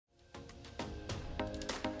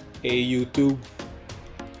Hey YouTube,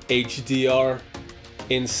 HDR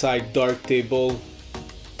inside Darktable.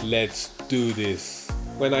 Let's do this.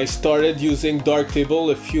 When I started using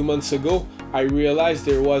Darktable a few months ago, I realized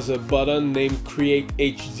there was a button named Create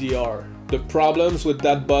HDR. The problems with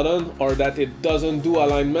that button are that it doesn't do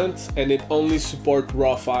alignments and it only supports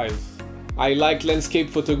RAW files. I like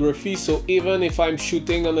landscape photography, so even if I'm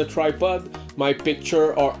shooting on a tripod, my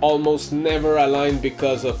pictures are almost never aligned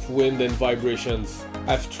because of wind and vibrations.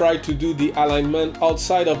 I've tried to do the alignment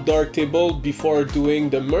outside of Darktable before doing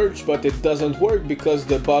the merge, but it doesn't work because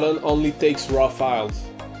the button only takes RAW files.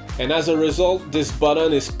 And as a result, this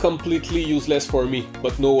button is completely useless for me,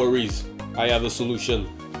 but no worries, I have a solution.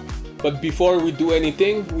 But before we do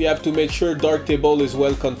anything, we have to make sure Darktable is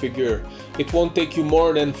well configured. It won't take you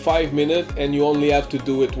more than 5 minutes and you only have to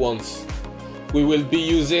do it once. We will be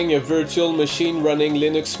using a virtual machine running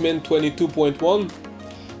Linux Mint 22.1.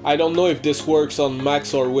 I don't know if this works on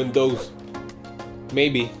Macs or Windows.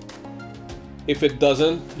 Maybe. If it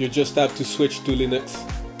doesn't, you just have to switch to Linux.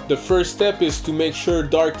 The first step is to make sure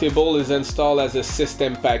Darktable is installed as a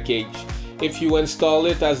system package. If you install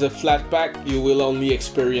it as a flat pack, you will only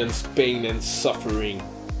experience pain and suffering.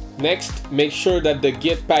 Next, make sure that the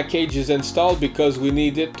Git package is installed because we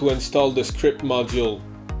need it to install the script module.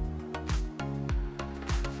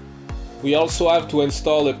 We also have to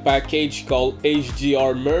install a package called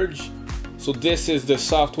HDR Merge. So this is the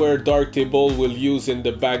software Darktable will use in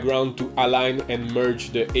the background to align and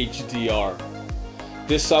merge the HDR.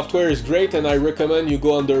 This software is great and I recommend you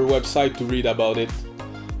go on their website to read about it.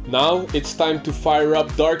 Now it's time to fire up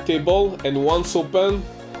Darktable, and once open,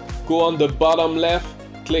 go on the bottom left,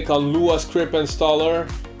 click on Lua Script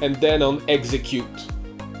Installer and then on Execute.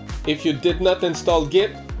 If you did not install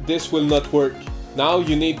Git, this will not work. Now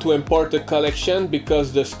you need to import a collection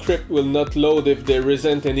because the script will not load if there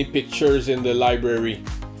isn't any pictures in the library.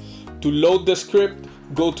 To load the script,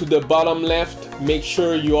 go to the bottom left, make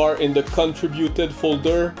sure you are in the contributed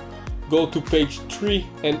folder, go to page 3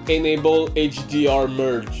 and enable HDR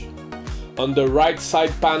Merge. On the right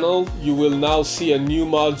side panel, you will now see a new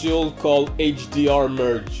module called HDR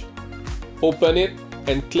Merge. Open it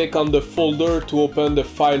and click on the folder to open the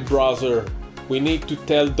file browser. We need to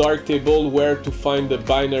tell Darktable where to find the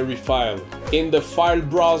binary file. In the file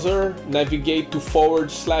browser, navigate to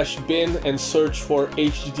 /bin and search for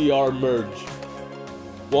HDR Merge.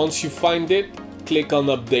 Once you find it, click on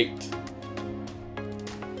Update.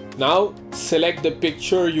 Now, select the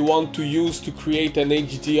picture you want to use to create an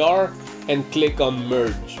HDR and click on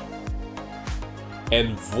Merge.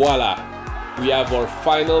 And voila! We have our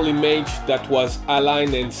final image that was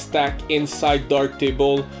aligned and stacked inside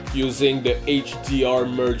Darktable using the HDR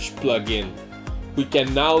Merge plugin. We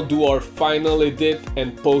can now do our final edit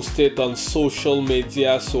and post it on social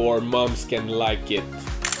media so our moms can like it.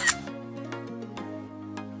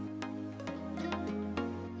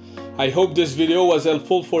 I hope this video was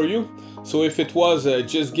helpful for you, so if it was,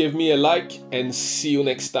 just give me a like and see you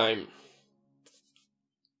next time.